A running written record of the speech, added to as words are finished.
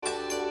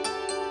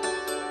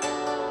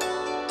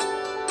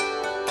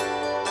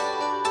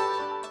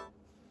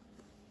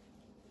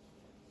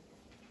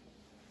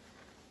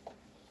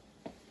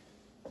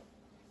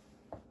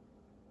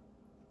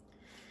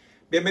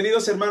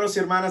Bienvenidos hermanos y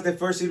hermanas de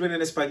First Servant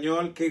en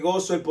español. Qué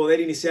gozo el poder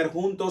iniciar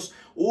juntos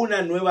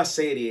una nueva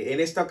serie.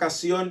 En esta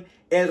ocasión,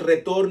 El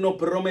Retorno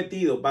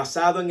Prometido,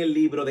 basado en el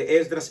libro de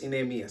Esdras y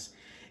Nehemías.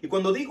 Y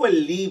cuando digo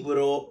el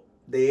libro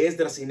de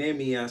Esdras y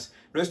Nehemías,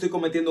 no estoy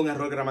cometiendo un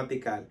error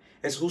gramatical.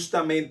 Es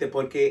justamente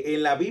porque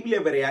en la Biblia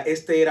hebrea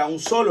este era un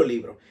solo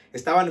libro.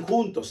 Estaban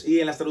juntos y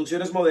en las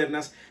traducciones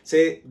modernas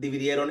se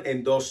dividieron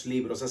en dos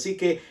libros. Así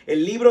que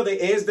el libro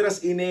de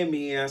Esdras y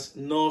Nehemías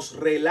nos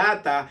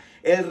relata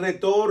el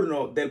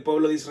retorno del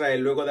pueblo de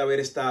Israel luego de haber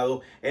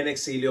estado en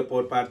exilio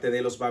por parte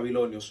de los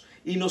babilonios.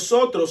 Y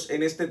nosotros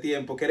en este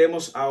tiempo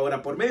queremos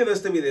ahora, por medio de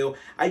este video,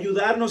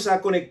 ayudarnos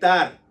a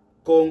conectar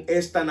con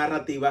esta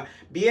narrativa,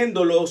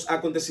 viendo los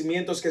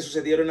acontecimientos que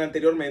sucedieron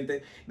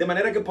anteriormente, de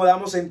manera que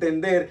podamos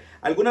entender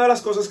algunas de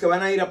las cosas que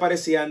van a ir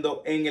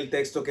apareciendo en el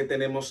texto que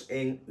tenemos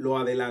en lo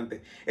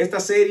adelante.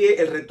 Esta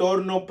serie, El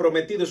Retorno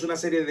Prometido, es una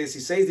serie de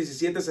 16,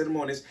 17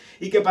 sermones,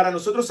 y que para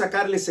nosotros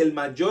sacarles el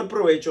mayor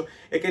provecho,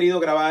 he querido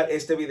grabar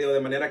este video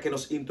de manera que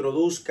nos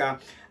introduzca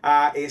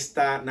a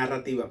esta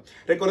narrativa.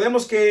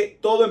 Recordemos que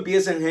todo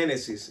empieza en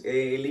Génesis,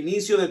 el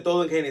inicio de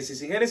todo en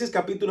Génesis. En Génesis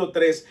capítulo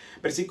 3,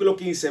 versículo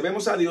 15,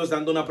 vemos a Dios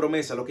dando una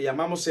promesa, lo que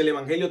llamamos el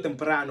evangelio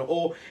temprano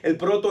o el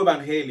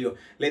protoevangelio.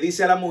 Le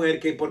dice a la mujer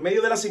que por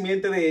medio de la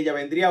simiente de ella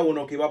vendría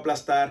uno que iba a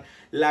aplastar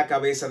la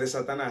cabeza de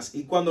Satanás.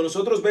 Y cuando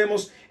nosotros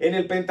vemos en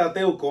el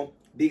Pentateuco,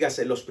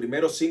 dígase los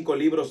primeros 5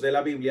 libros de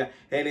la Biblia,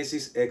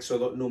 Génesis,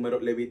 Éxodo,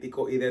 Número,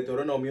 Levítico y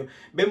Deuteronomio,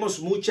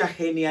 vemos mucha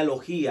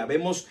genealogía,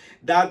 vemos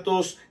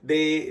datos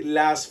de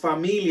las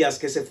familias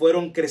que se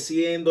fueron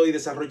creciendo y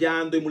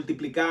desarrollando y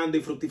multiplicando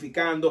y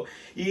fructificando,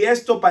 y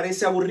esto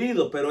parece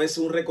aburrido, pero es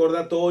un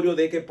recordatorio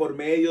de que por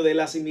medio de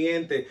la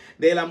simiente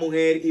de la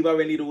mujer iba a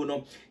venir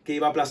uno que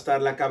iba a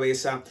aplastar la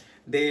cabeza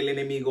del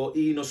enemigo,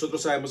 y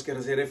nosotros sabemos que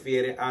se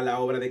refiere a la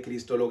obra de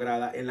Cristo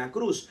lograda en la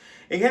cruz.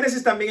 En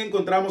Génesis también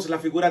encontramos la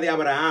figura de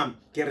Abraham,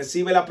 que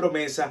recibe la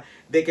promesa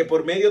de que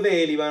por medio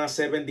de él iban a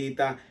ser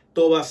benditas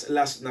todas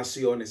las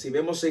naciones. Y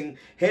vemos en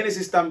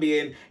Génesis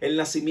también el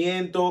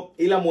nacimiento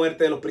y la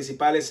muerte de los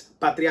principales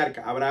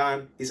patriarcas,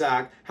 Abraham,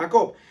 Isaac,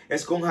 Jacob.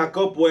 Es con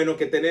Jacob, bueno,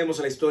 que tenemos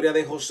la historia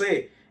de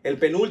José, el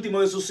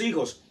penúltimo de sus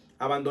hijos,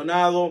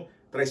 abandonado,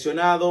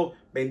 traicionado,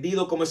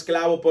 vendido como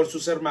esclavo por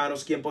sus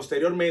hermanos, quien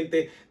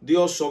posteriormente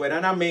Dios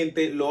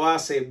soberanamente lo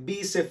hace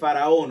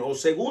vicefaraón o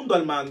segundo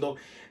al mando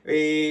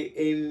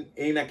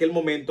en aquel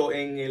momento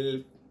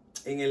en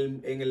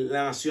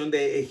la nación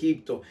de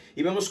Egipto.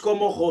 Y vemos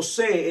cómo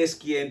José es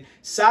quien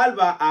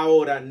salva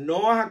ahora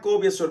no a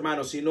Jacob y a su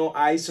hermano, sino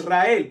a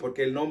Israel,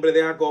 porque el nombre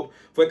de Jacob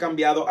fue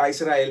cambiado a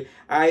Israel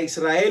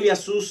y a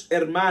sus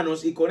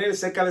hermanos, y con él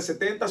cerca de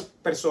 70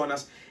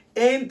 personas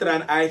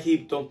entran a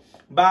Egipto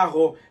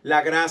bajo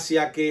la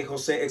gracia que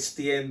José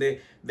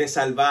extiende de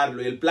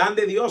salvarlo. Y el plan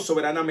de Dios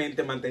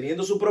soberanamente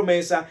manteniendo su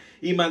promesa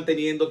y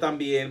manteniendo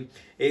también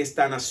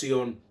esta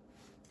nación.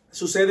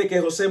 Sucede que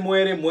José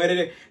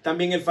muere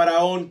también el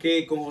faraón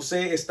que con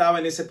José estaba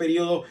en ese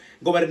periodo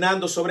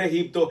gobernando sobre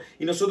Egipto,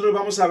 y nosotros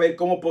vamos a ver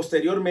cómo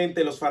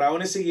posteriormente los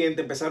faraones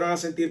siguientes empezaron a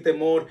sentir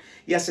temor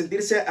y a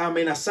sentirse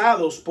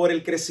amenazados por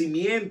el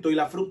crecimiento y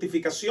la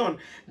fructificación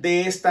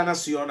de esta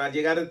nación, al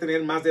llegar a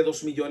tener más de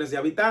 2 millones de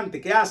habitantes.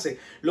 ¿Qué hace?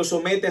 Lo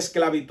somete a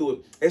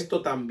esclavitud.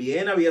 Esto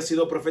también había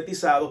sido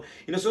profetizado,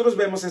 y nosotros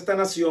vemos a esta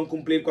nación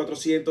cumplir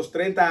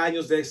 430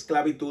 años de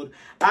esclavitud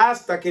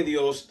hasta que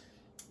Dios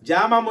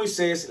llama a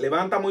Moisés,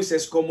 levanta a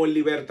Moisés como el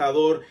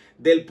libertador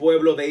del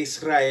pueblo de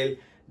Israel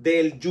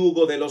del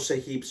yugo de los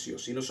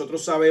egipcios. Y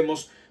nosotros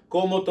sabemos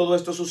cómo todo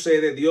esto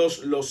sucede.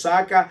 Dios lo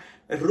saca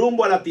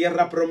rumbo a la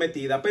tierra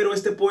prometida, pero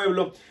este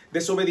pueblo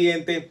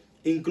desobediente,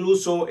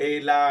 incluso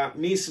la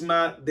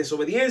misma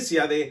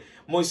desobediencia de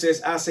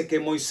Moisés hace que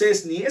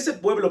Moisés, ni ese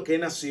pueblo que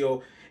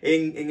nació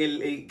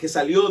que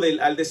salió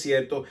al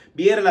desierto,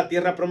 viera la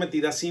tierra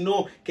prometida,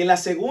 sino que la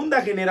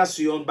segunda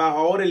generación, bajo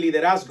ahora el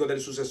liderazgo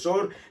del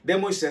sucesor de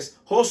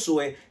Moisés,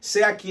 Josué,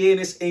 sea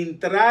quienes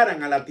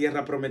entraran a la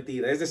tierra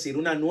prometida. Es decir,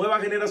 una nueva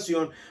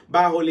generación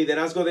bajo el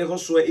liderazgo de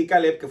Josué y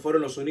Caleb, que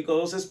fueron los únicos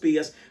 2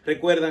 espías.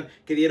 Recuerdan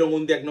que dieron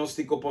un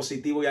diagnóstico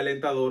positivo y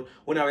alentador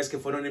una vez que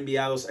fueron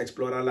enviados a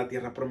explorar la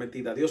tierra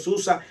prometida. Dios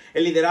usa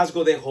el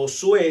liderazgo de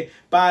Josué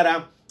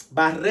para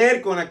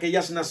barrer con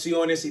aquellas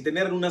naciones y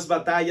tener unas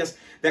batallas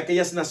de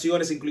aquellas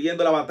naciones,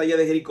 incluyendo la batalla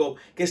de Jericó,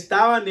 que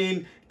estaban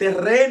en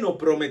terreno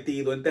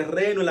prometido, en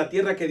la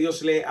tierra que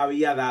Dios le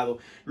había dado.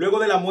 Luego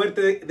de la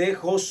muerte de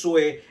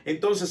Josué,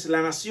 entonces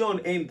la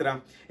nación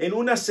entra en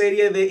una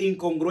serie de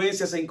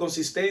incongruencias e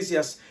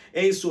inconsistencias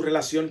en su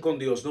relación con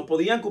Dios. No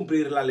podían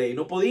cumplir la ley,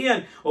 no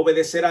podían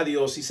obedecer a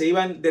Dios, y se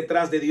iban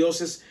detrás de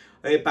dioses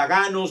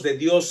paganos, de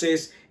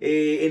dioses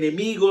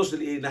enemigos,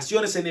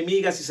 naciones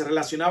enemigas, y se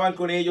relacionaban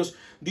con ellos.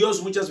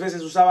 Dios muchas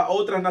veces usaba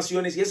otras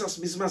naciones y esas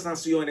mismas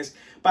naciones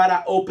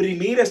para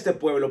oprimir a este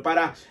pueblo,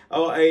 para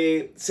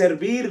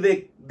servir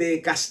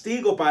de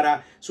castigo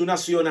para su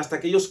nación,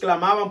 hasta que ellos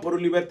clamaban por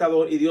un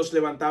libertador y Dios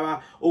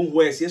levantaba un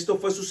juez. Y esto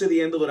fue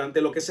sucediendo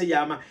durante lo que se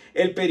llama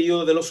el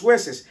periodo de los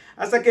jueces,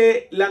 hasta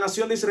que la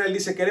nación de Israel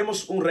dice: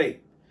 queremos un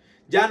rey.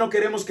 Ya no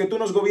queremos que tú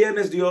nos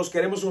gobiernes, Dios,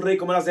 queremos un rey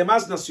como las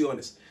demás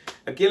naciones.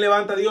 ¿A quién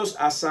levanta Dios?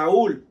 A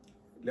Saúl.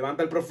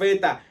 Levanta el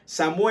profeta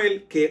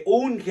Samuel, que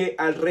unge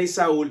al rey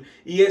Saúl,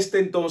 y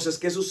entonces,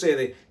 ¿qué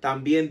sucede?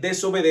 También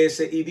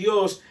desobedece, y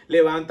Dios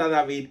levanta a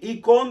David,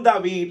 y con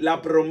David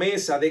la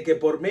promesa de que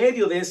por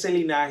medio de ese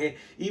linaje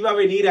iba a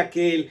venir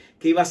aquel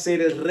que iba a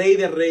ser el rey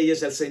de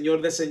reyes, el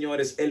señor de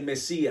señores, el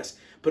Mesías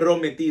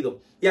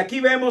prometido. Y aquí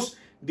vemos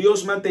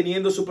Dios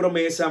manteniendo su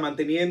promesa,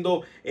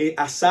 manteniendo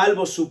a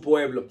salvo su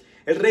pueblo.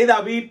 El rey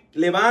David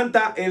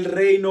levanta el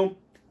reino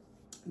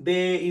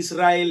de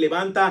Israel,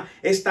 levanta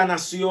esta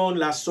nación,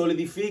 la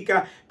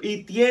solidifica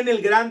y tiene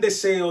el gran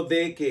deseo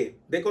de ¿qué?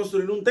 De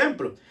construir un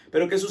templo.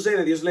 Pero ¿qué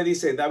sucede? Dios le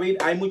dice: David,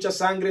 hay mucha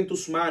sangre en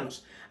tus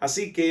manos.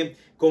 Así que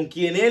con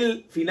quien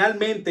él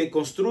finalmente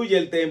construye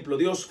el templo,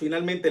 Dios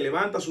finalmente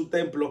levanta su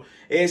templo,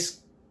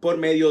 es por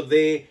medio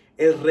de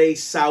el rey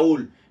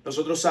Saúl.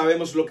 Nosotros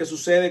sabemos lo que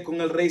sucede con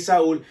el rey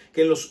Saúl,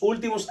 que en los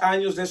últimos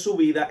años de su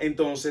vida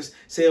entonces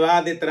se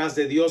va detrás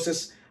de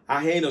dioses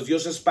ajenos,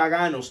 dioses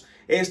paganos.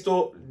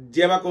 Esto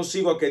lleva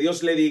consigo a que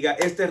Dios le diga: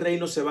 este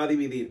reino se va a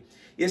dividir.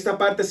 Y esta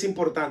parte es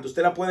importante,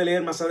 usted la puede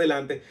leer más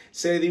adelante.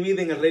 Se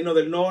divide en el reino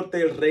del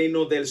norte, el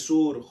reino del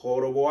sur,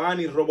 Joroboam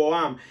y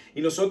Roboam.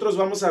 Y nosotros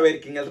vamos a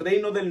ver que en el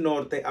reino del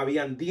norte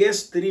habían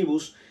 10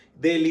 tribus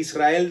del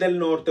Israel del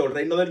norte o el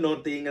reino del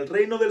norte, y en el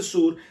reino del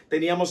sur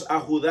teníamos a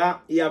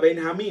Judá y a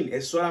Benjamín.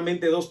 Es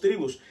solamente 2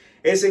 tribus.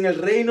 Es en el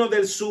reino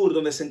del sur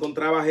donde se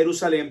encontraba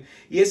Jerusalén,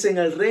 y es en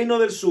el reino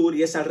del sur,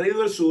 y es al reino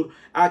del sur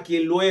a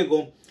quien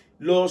luego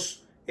los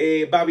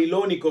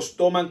babilónicos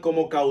toman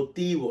como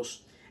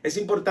cautivos. Es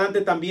importante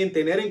también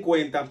tener en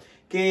cuenta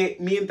que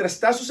mientras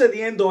está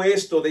sucediendo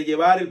esto de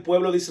llevar el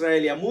pueblo de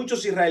Israel y a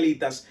muchos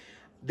israelitas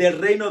del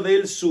reino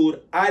del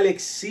sur al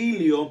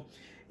exilio,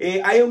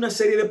 hay una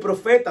serie de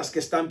profetas que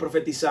están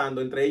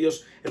profetizando, entre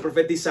ellos el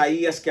profeta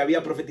Isaías, que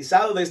había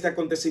profetizado de este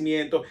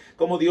acontecimiento,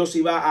 cómo Dios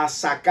iba a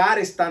sacar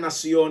esta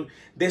nación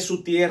de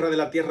su tierra, de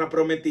la tierra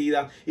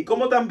prometida, y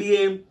cómo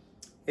también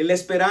en la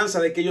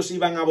esperanza de que ellos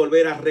iban a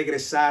volver a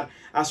regresar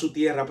a su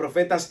tierra.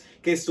 Profetas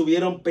que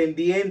estuvieron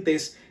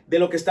pendientes de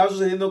lo que estaba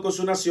sucediendo con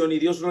su nación, y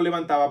Dios lo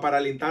levantaba para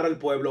alentar al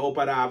pueblo o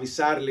para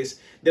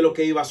avisarles de lo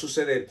que iba a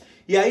suceder.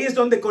 Y ahí es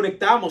donde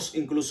conectamos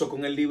incluso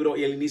con el libro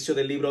y el inicio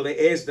del libro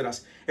de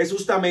Esdras. Es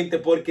justamente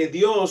porque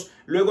Dios,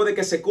 luego de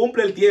que se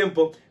cumple el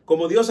tiempo,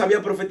 como Dios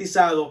había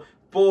profetizado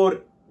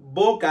por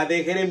boca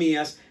de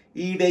Jeremías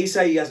y de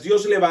Isaías,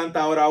 Dios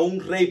levanta ahora a un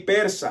rey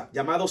persa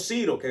llamado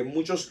Ciro, que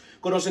muchos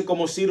conocen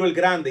como Ciro el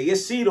Grande. Y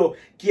es Ciro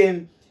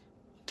quien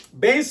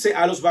vence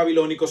a los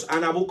babilónicos, a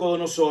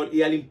Nabucodonosor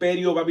y al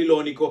imperio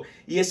babilónico,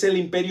 y es el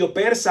imperio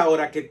persa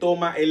ahora que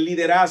toma el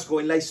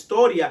liderazgo en la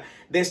historia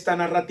de esta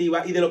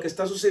narrativa y de lo que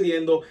está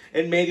sucediendo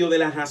en medio de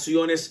las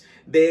naciones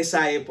de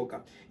esa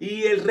época.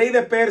 Y el rey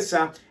de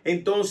Persa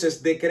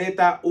entonces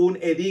decreta un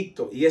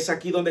edicto, y es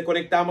aquí donde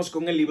conectamos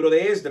con el libro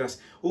de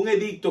Esdras, un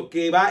edicto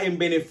que va en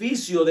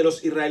beneficio de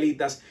los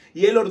israelitas,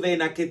 y él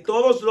ordena que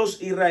todos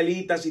los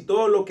israelitas y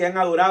todos los que han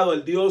adorado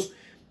al Dios,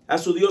 a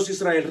su Dios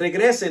Israel,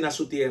 regresen a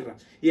su tierra,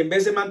 y en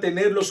vez de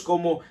mantenerlos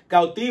como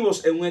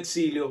cautivos en un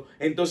exilio,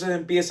 entonces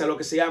empieza lo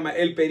que se llama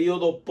el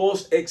periodo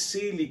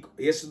post-exílico,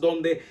 y es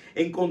donde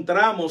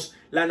encontramos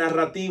la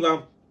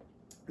narrativa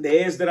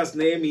de Esdras,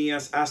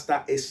 Nehemías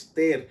hasta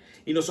Esther.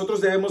 Y nosotros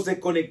debemos de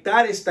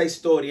conectar esta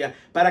historia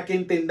para que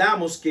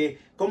entendamos que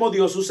cómo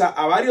Dios usa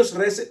a varios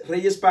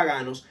reyes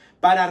paganos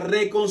para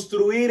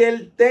reconstruir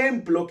el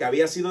templo que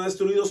había sido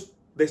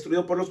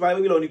destruido por los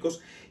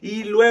babilónicos,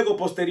 y luego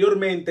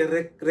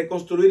posteriormente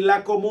reconstruir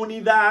la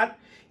comunidad,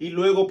 y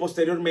luego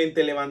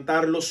posteriormente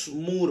levantar los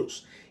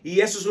muros.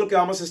 Y eso es lo que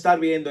vamos a estar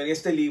viendo en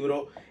este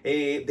libro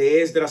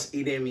de Esdras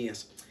y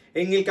Nehemías.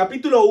 En el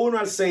capítulo 1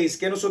 al 6,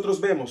 ¿qué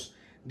nosotros vemos?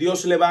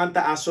 Dios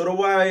levanta a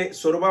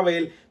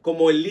Zorobabel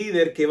como el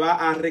líder que va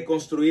a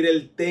reconstruir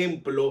el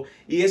templo,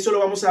 y eso lo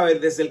vamos a ver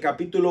desde el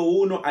capítulo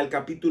 1 al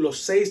capítulo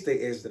 6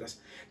 de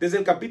Esdras. Desde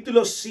el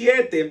capítulo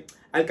 7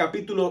 al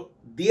capítulo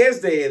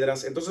 10 de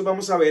Esdras, entonces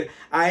vamos a ver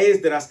a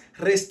Esdras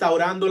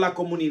restaurando la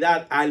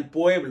comunidad, al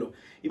pueblo.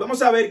 Y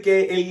vamos a ver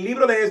que el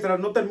libro de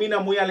Esdras no termina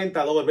muy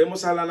alentador.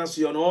 Vemos a la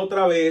nación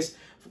otra vez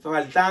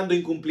faltando,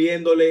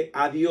 incumpliéndole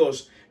a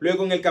Dios.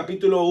 Luego en el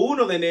capítulo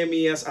 1 de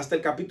Nehemías hasta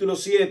el capítulo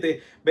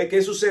 7, ve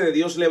qué sucede.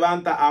 Dios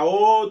levanta a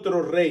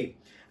otro rey,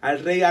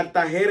 al rey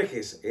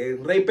Artajerjes,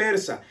 el rey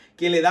persa,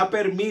 que le da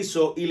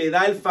permiso y le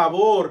da el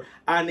favor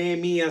a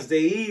Nehemías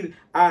de ir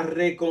a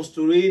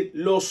reconstruir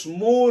los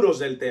muros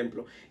del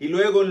templo. Y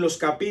luego en los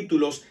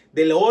capítulos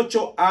del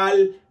 8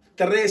 al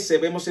 13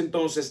 vemos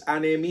entonces a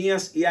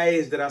Nehemías y a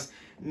Esdras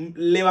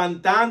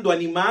levantando,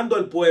 animando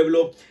al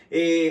pueblo,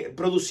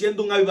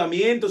 produciendo un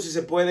avivamiento, si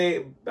se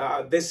puede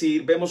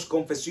decir. Vemos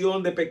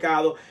confesión de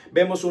pecado,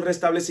 vemos un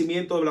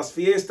restablecimiento de las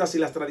fiestas y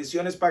las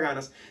tradiciones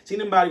paganas.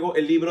 Sin embargo,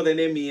 el libro de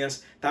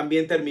Nehemías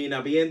también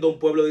termina viendo un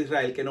pueblo de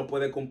Israel que no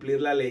puede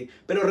cumplir la ley,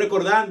 pero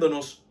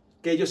recordándonos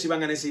que ellos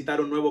iban a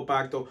necesitar un nuevo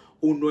pacto,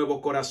 un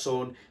nuevo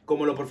corazón,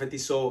 como lo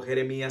profetizó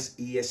Jeremías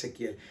y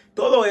Ezequiel.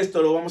 Todo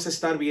esto lo vamos a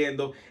estar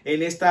viendo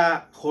en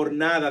esta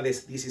jornada de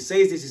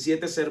 16,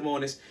 17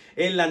 sermones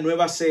en la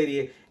nueva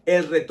serie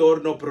El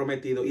Retorno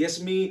Prometido. Y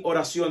es mi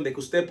oración de que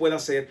usted pueda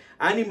ser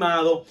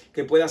animado,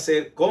 que pueda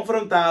ser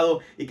confrontado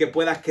y que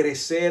pueda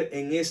crecer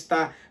en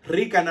esta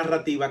rica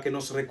narrativa que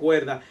nos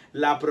recuerda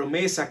la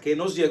promesa que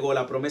nos llegó,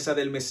 la promesa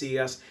del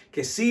Mesías,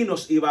 que sí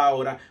nos iba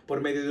ahora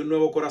por medio de un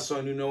nuevo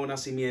corazón y un nuevo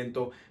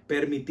nacimiento,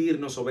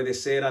 permitirnos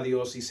obedecer a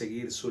Dios y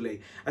seguir su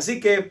ley. Así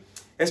que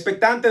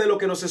expectante de lo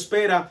que nos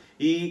espera,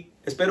 y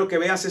espero que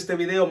veas este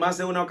video más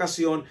de una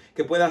ocasión,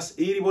 que puedas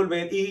ir y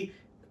volver y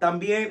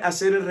también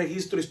hacer el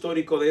registro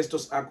histórico de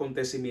estos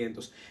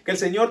acontecimientos. Que el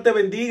Señor te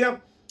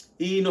bendiga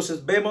y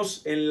nos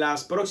vemos en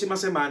las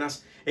próximas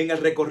semanas en el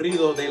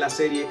recorrido de la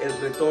serie El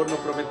Retorno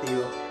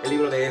Prometido, el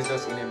libro de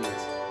Esdras y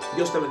Nehemías.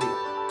 Dios te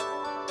bendiga.